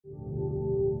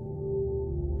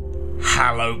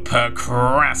Hello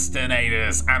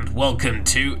procrastinators and welcome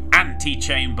to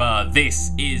Antichamber. This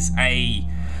is a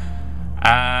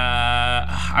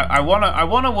I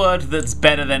want a word that's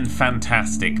better than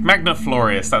fantastic.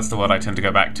 Magniflorious, that's the word I tend to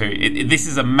go back to. This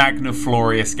is a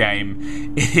magniflorious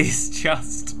game. It is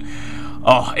just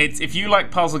if you like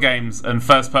puzzle games and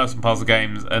first-person puzzle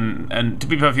games and to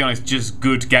be perfectly honest, just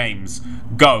good games,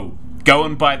 go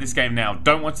and buy this game now.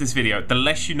 Don't watch this video. The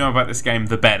less you know about this game,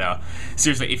 the better.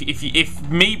 Seriously, if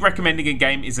me recommending a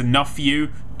game is enough for you,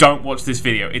 don't watch this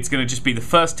video. It's going to just be the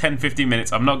first 10-15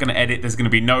 minutes. I'm not going to edit. There's going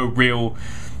to be no real...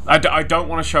 I don't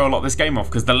want to show a lot of this game off,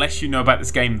 because the less you know about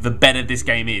this game, the better this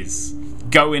game is.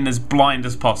 Go in as blind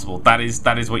as possible. That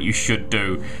is what you should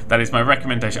do. That is my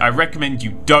recommendation. I recommend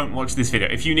you don't watch this video.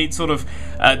 If you need sort of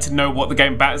to know what the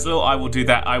game about is a little, I will do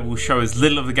that. I will show as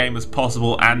little of the game as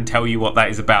possible and tell you what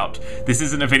that is about. This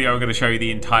isn't a video I'm going to show you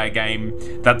the entire game.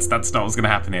 That's not what's going to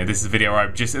happen here. This is a video where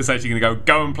I'm just essentially going to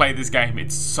go and play this game.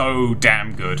 It's so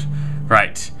damn good.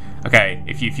 Right. Okay,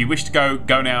 if you wish to go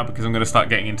now, because I'm going to start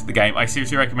getting into the game. I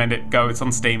seriously recommend it. Go, it's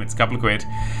on Steam, it's a couple of quid.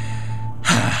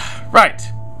 Right.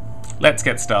 Let's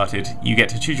get started. You get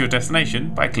to choose your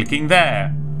destination by clicking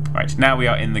there. Right, now we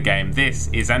are in the game. This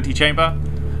is Antichamber.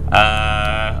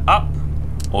 Up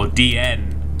or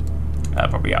DN?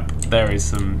 Probably up. There is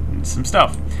some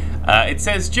stuff. It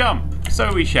says jump,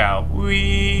 so we shall.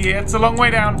 It's a long way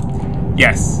down.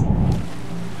 Yes.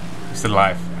 I'm still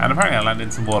alive. And apparently I landed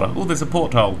in some water. Oh, there's a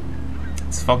porthole.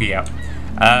 It's foggy out.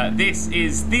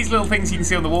 These little things you can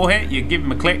see on the wall here. You give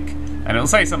them a click, and it'll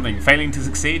say something. Failing to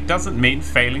succeed doesn't mean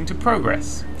failing to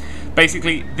progress.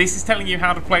 Basically, this is telling you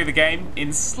how to play the game in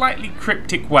a slightly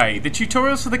cryptic way. The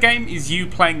tutorials for the game is you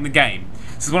playing the game.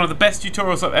 This is one of the best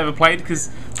tutorials I've ever played, because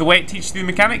the way it teaches you the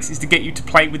mechanics is to get you to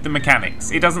play with the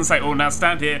mechanics. It doesn't say, oh, now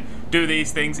stand here, do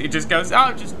these things. It just goes,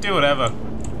 oh, just do whatever.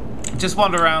 Just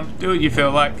wander around, do what you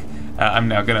feel like. I'm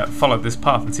now going to follow this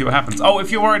path and see what happens. Oh,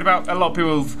 if you're worried about, a lot of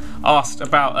people have asked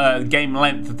about game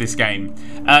length of this game.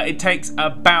 It takes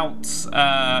about,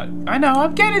 I know,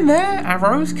 I'm getting there,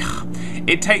 arrows.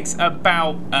 It takes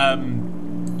about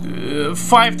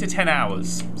 5 to 10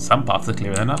 hours. Some paths are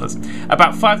clearer than others.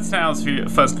 About 5 to 10 hours for your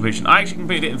first completion. I actually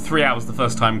completed it in 3 hours the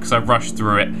first time because I rushed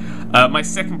through it. My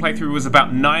second playthrough was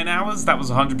about 9 hours. That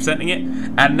was 100%ing it.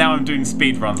 And now I'm doing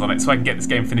speed runs on it so I can get this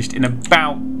game finished in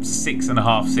about 6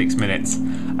 minutes.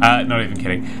 Not even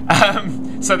kidding.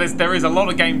 So there is a lot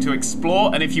of game to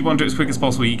explore, and if you want to do it as quick as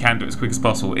possible, you can do it as quick as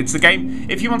possible. It's a game.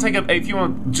 If you want to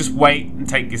just wait and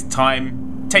take your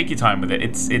time, take your time with it.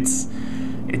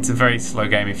 It's a very slow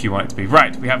game if you want it to be.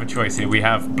 Right, we have a choice here. We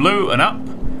have blue and up,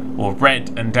 or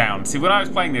red and down. See, when I was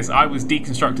playing this, I was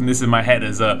deconstructing this in my head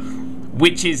as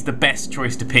which is the best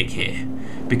choice to pick here?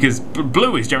 Because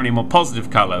blue is generally a more positive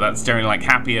colour. That's generally like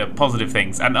happier, positive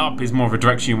things. And up is more of a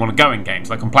direction you want to go in games.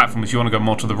 Like on platforms, you want to go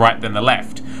more to the right than the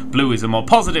left. Blue is a more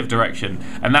positive direction.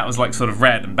 And that was like sort of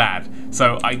red and bad.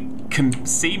 So I can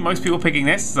see most people picking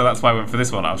this, so that's why I went for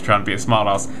this one. I was trying to be a smart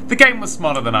ass. The game was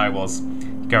smarter than I was.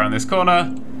 Go around this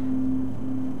corner.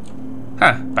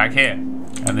 Back here.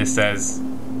 And this says,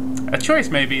 a choice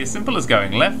may be as simple as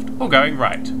going left or going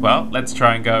right. Well, let's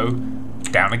try and go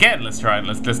down again. Let's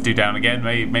do down again.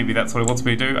 Maybe that's what it wants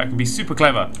me to do. I can be super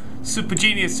clever. Super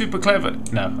genius, super clever.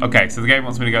 No. Okay, so the game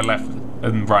wants me to go left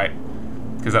and right.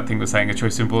 Because that thing was saying a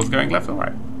choice simple as going left or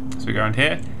right. So we go around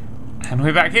here. And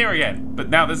we're back here again. But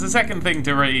now there's a second thing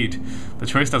to read. The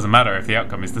choice doesn't matter if the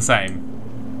outcome is the same.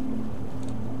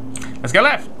 Let's go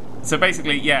left. So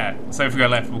basically, yeah, so if we go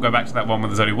left, we'll go back to that one where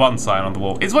there's only one sign on the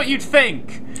wall. It's what you'd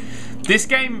think. This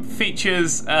game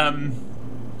features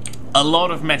a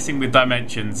lot of messing with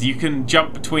dimensions. You can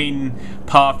jump between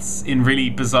paths in really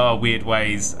bizarre, weird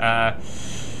ways. Yeah,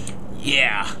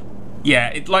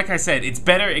 like I said, it's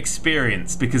better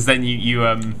experience, because then you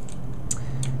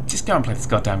just go and play this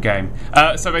goddamn game.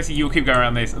 So basically, you'll keep going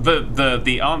around this.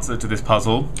 The answer to this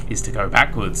puzzle is to go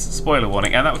backwards. Spoiler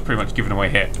warning, and that was pretty much given away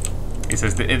here. It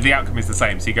says the outcome is the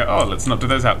same, so you go, oh, let's not do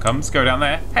those outcomes. Go down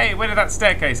there. Hey, where did that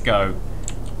staircase go?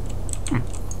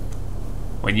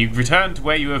 When you return to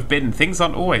where you have been, things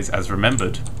aren't always as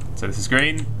remembered. So this is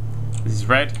green. This is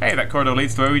red. Hey, that corridor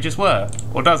leads to where we just were.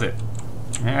 Or does it?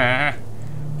 So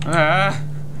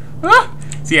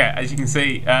yeah, as you can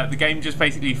see, the game just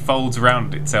basically folds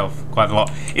around itself quite a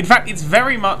lot. In fact, it's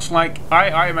very much like,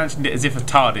 I imagined it as if a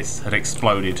TARDIS had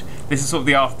exploded. This is sort of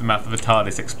the aftermath of a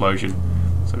TARDIS explosion.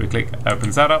 So we click,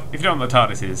 opens that up. If you don't know what the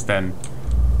TARDIS is, then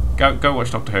go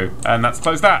watch Doctor Who. And that's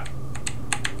close that.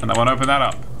 And that one open that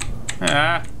up.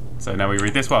 So now we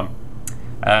read this one.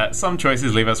 Some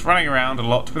choices leave us running around a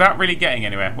lot without really getting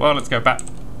anywhere. Well, let's go back.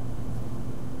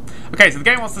 Okay, so the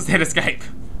game wants us to hit escape.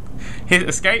 hit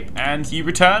escape, and you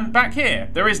return back here.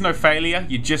 There is no failure.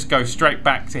 You just go straight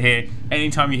back to here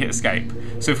anytime you hit escape.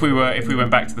 So if we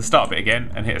went back to the start bit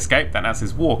again and hit escape, that now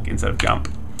says walk instead of jump.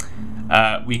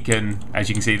 We can, as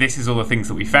you can see, this is all the things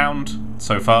that we found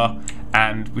so far,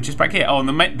 and we're just back here. Oh,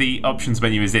 and the options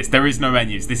menu is this. There is no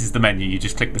menus. This is the menu. You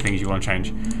just click the things you want to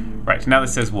change. Right, now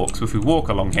this says walk. So if we walk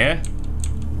along here,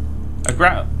 a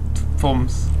ground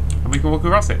forms, and we can walk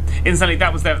across it. Instantly,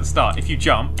 that was there at the start. If you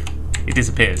jump, it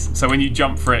disappears. So when you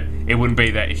jump for it, it wouldn't be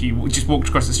there. If you just walked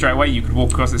across it straight away, you could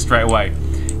walk across it straight away.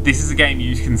 This is a game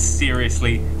you can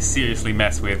seriously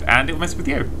mess with, and it will mess with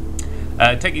you.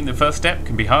 Taking the first step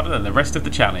can be harder than the rest of the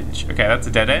challenge. Okay, that's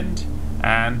a dead end,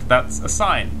 and that's a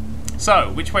sign.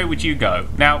 So, which way would you go?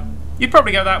 Now, you'd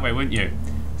probably go that way, wouldn't you?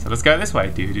 So let's go this way.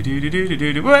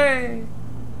 Way.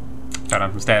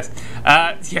 Down some stairs.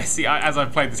 Yeah, see, as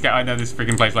I've played this game, I know this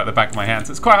freaking place like the back of my hand,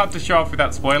 so it's quite hard to show off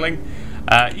without spoiling.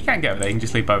 You can get over there, you can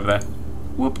just leap over there.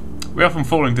 Whoop. We often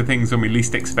fall into things when we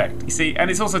least expect. You see,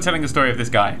 and it's also telling a story of this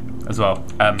guy as well.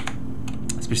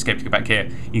 Let's just escape to go back here.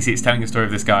 You can see it's telling a story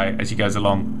of this guy as he goes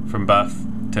along from birth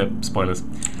to spoilers.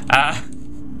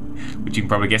 Which you can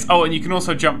probably guess. Oh, and you can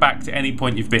also jump back to any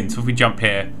point you've been. So if we jump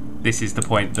here, this is the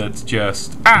point that's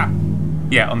just...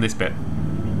 Yeah, on this bit.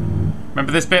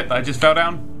 Remember this bit that I just fell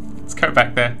down? Let's go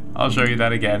back there. I'll show you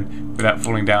that again without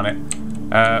falling down it.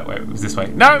 Wait, it was this way.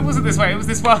 No, it wasn't this way. It was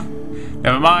this one.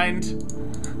 Never mind.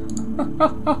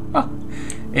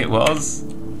 It was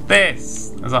this.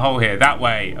 There's a hole here. That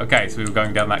way. Okay, so we were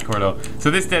going down that corridor.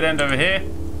 So this dead end over here,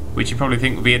 which you probably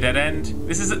think would be a dead end.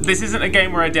 This isn't a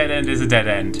game where a dead end is a dead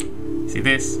end. See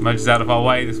this? Merges out of our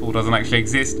way. This wall doesn't actually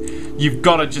exist. You've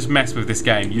got to just mess with this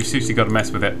game. You've seriously got to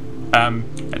mess with it.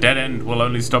 A dead end will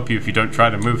only stop you if you don't try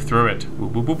to move through it.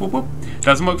 Whoop, whoop, whoop, whoop, whoop.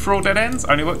 Doesn't work for all dead ends,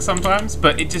 only works sometimes,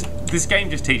 but this game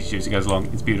just teaches you as it goes along.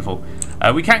 It's beautiful.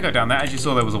 We can go down there. As you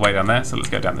saw, there was a way down there, so let's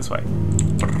go down this way.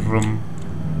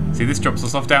 See, this drops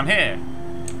us off down here.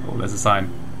 Oh, there's a sign.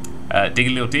 Dig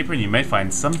a little deeper and you may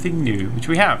find something new, which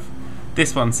we have.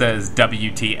 This one says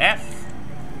WTF,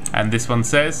 and this one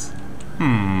says,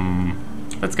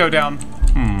 Let's go down.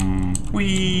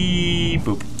 Wee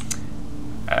boop.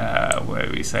 What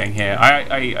are we saying here?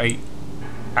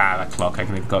 That clock, I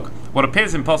can read the clock. What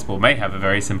appears impossible may have a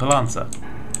very simple answer.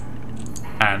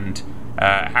 And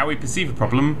how we perceive a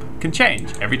problem can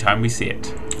change every time we see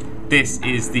it. This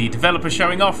is the developer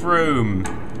showing off room.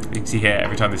 You can see here,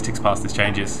 every time this ticks past, this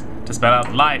changes to spell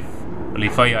out life.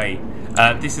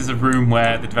 This is a room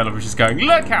where the developer is just going,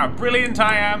 look how brilliant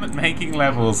I am at making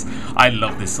levels. I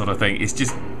love this sort of thing. It's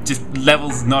just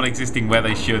levels not existing where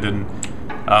they should, and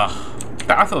I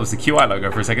thought it was the QI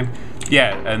logo for a second.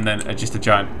 Yeah, and then just a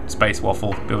giant space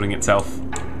waffle building itself.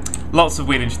 Lots of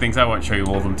weird interesting things. I won't show you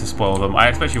all of them to spoil them. I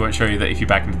especially won't show you that if you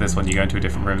back into this one, you go into a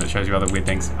different room that shows you other weird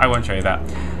things. I won't show you that.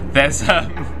 There's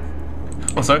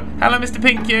also, hello Mr.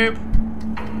 Pink Cube.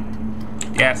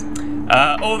 Yes.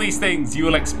 All these things you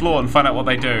will explore and find out what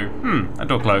they do. That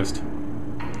door closed.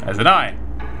 There's an eye.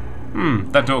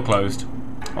 That door closed.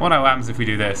 I wonder what happens if we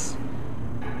do this.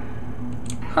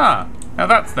 Now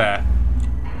that's there.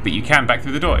 But you can back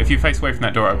through the door. If you face away from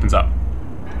that door, it opens up.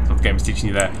 That's what the game is teaching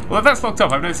you there. Well, if that's locked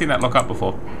up, I've never seen that lock up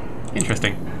before.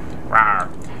 Interesting. Rawr.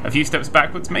 A few steps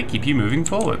backwards may keep you moving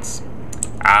forwards.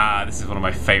 This is one of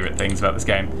my favourite things about this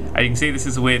game. As you can see, this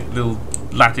is a weird little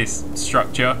lattice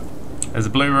structure. There's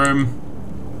a blue room,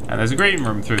 and there's a green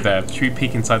room through there. Should we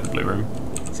peek inside the blue room?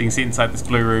 So you can see inside this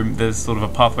blue room, there's sort of a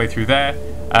pathway through there,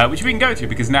 which we can go to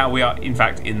because now we are, in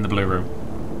fact, in the blue room.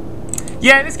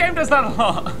 Yeah, this game does that a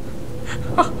lot.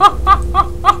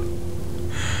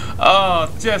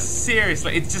 Oh, just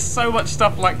seriously, it's just so much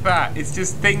stuff like that. It's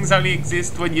just things only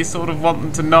exist when you sort of want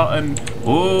them to not, and...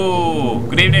 Ooh,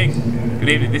 good evening. Good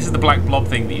evening. This is the black blob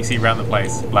thing that you see around the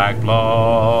place. Black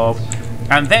blob.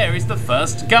 And there is the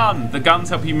first gun. The guns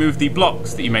help you move the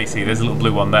blocks that you may see. There's a little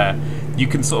blue one there. You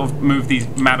can sort of move these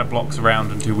matter blocks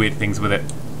around and do weird things with it.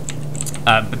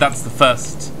 But that's the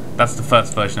first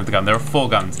version of the gun. There are 4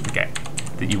 guns in the game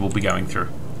that you will be going through.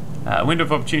 A window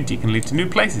of opportunity can lead to new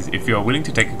places if you are willing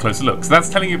to take a closer look. So that's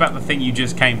telling you about the thing you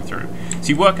just came through. So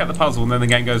you work out the puzzle, and then the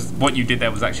game goes, what you did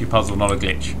there was actually a puzzle, not a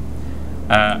glitch.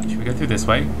 Should we go through this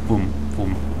way? Boom,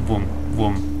 boom, boom,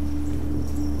 boom.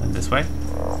 And this way.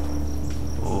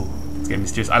 Oh, it's getting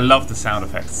mysterious. I love the sound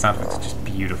effects. The sound effects are just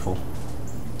beautiful.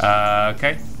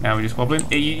 Okay, now we're just wobbling.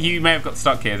 You may have got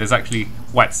stuck here. There's actually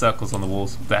white circles on the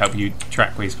walls that help you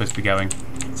track where you're supposed to be going.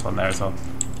 This one there as well.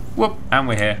 Whoop, and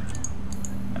we're here.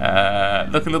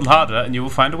 Look a little harder and you will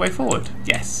find a way forward.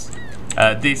 Yes.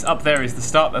 This up there is the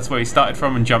start. That's where we started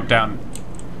from and jumped down.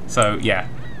 So, yeah.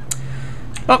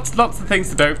 Lots of things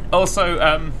to do. Also,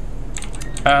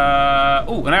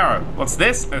 Oh, an arrow. What's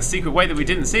this? A secret way that we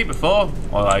didn't see before.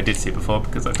 Well, I did see before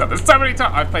because I've done this so many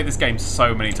times. I've played this game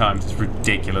so many times. It's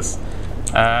ridiculous.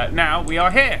 Now we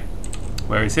are here.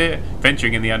 Where is here?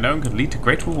 Venturing in the unknown could lead to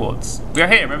great rewards. We are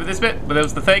here. Remember this bit where there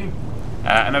was the thing?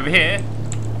 And over here.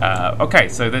 Okay,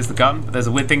 so there's the gun, but there's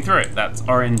a weird thing through it. That's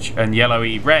orange and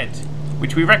yellowy red,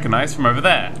 which we recognise from over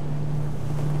there.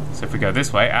 So if we go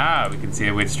this way, we can see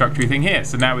a weird structure-y thing here.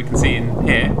 So now we can see in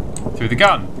here through the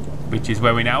gun, which is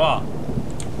where we now are.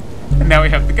 And now we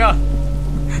have the gun.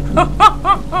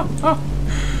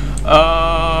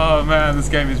 Oh man, this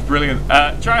game is brilliant.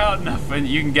 Try hard enough and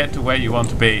you can get to where you want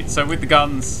to be. So with the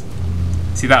guns,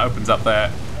 see that opens up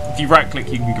there. If you right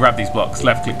click, you can grab these blocks,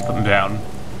 left click to put them down.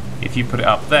 If you put it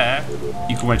up there,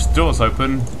 you can watch the doors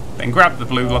open, then grab the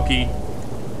blue blocky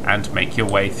and make your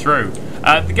way through.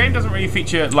 The game doesn't really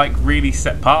feature like really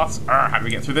set paths. How do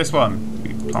we get through this one?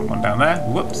 We plant one down there.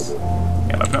 Whoops.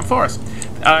 It'll open up for us.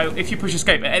 If you push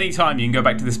escape at any time, you can go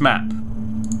back to this map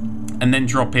and then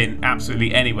drop in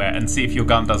absolutely anywhere and see if your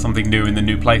gun does something new in the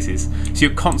new places. So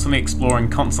you're constantly exploring,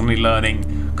 constantly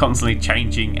learning, constantly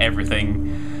changing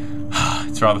everything.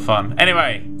 It's rather fun.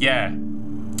 Anyway, yeah.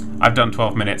 I've done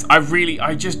 12 minutes.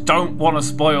 I just don't want to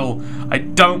spoil. I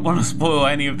don't want to spoil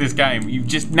any of this game.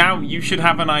 You should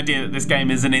have an idea that this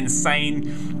game is an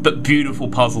insane but beautiful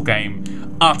puzzle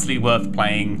game, utterly worth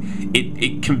playing.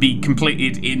 It can be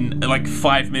completed in like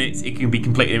 5 minutes. It can be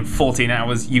completed in 14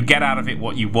 hours. You get out of it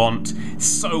what you want. It's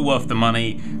so worth the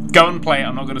money. Go and play it.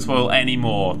 I'm not going to spoil any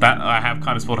more. That I have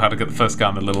kind of spoiled how to get the first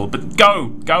gun a little, but go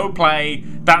play.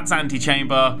 That's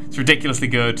Antichamber. It's ridiculously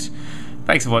good.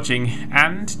 Thanks for watching,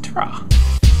 and ta-ra!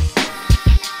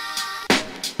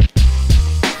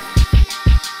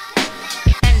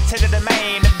 Enter the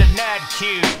domain of the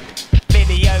Nerd3.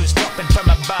 Videos dropping from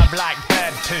above like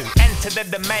bird poo. Enter the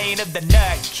domain of the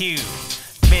Nerd3.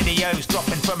 Videos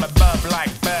dropping from above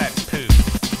like bird